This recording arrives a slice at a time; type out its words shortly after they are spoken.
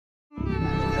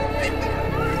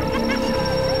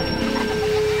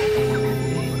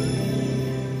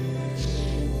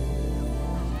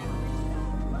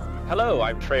Hello,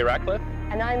 I'm Trey Ratcliff.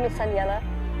 And I'm Miss Daniela,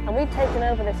 and we've taken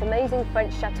over this amazing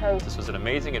French chateau. This was an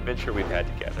amazing adventure we've had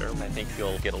together. I think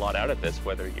you'll get a lot out of this,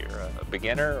 whether you're a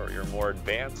beginner or you're more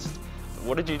advanced.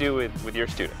 What did you do with your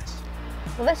students?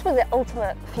 Well, this was the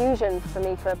ultimate fusion for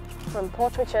me from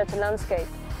portraiture to landscape,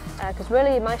 because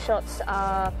really my shots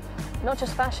are not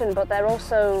just fashion, but they're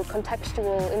also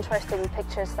contextual, interesting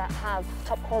pictures that have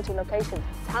top quality locations.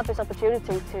 To have this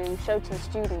opportunity to show to the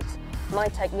students my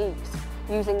techniques,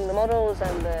 using the models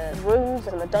and the rooms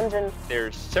and the dungeon.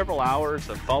 There's several hours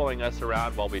of following us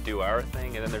around while we do our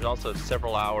thing, and then there's also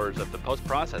several hours of the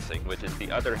post-processing, which is the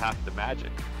other half of the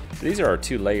magic. So these are our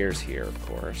two layers here, of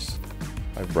course.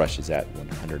 My brush is at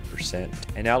 100%.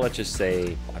 And now let's just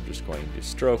say I'm just going to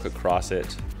stroke across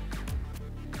it.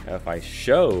 Now if I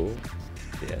show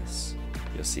this,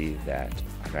 you'll see that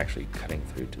I'm actually cutting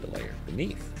through to the layer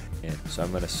beneath. And so I'm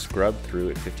going to scrub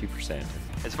through at 50%.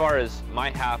 As far as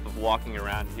my half of walking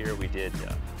around here, we did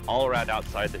all around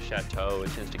outside the chateau,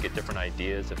 which is to get different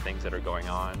ideas of things that are going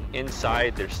on.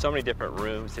 Inside, there's so many different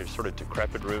rooms. There's sort of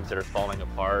decrepit rooms that are falling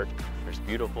apart. There's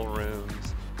beautiful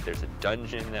rooms. There's a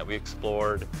dungeon that we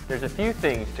explored. There's a few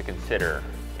things to consider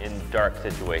in dark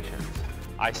situations.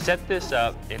 I set this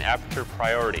up in aperture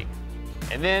priority,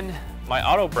 and then my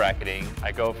auto bracketing,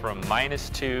 I go from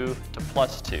 -2 to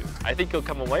 +2. I think you'll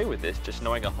come away with this just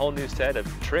knowing a whole new set of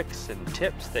tricks and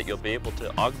tips that you'll be able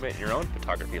to augment your own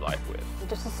photography life with.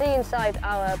 Just to see inside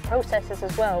our processes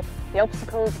as well, the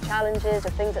obstacles, the challenges,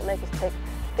 the things that make us tick,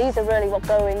 these are really what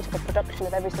go into the production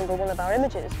of every single one of our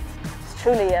images. It's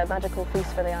truly a magical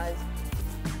feast for the eyes.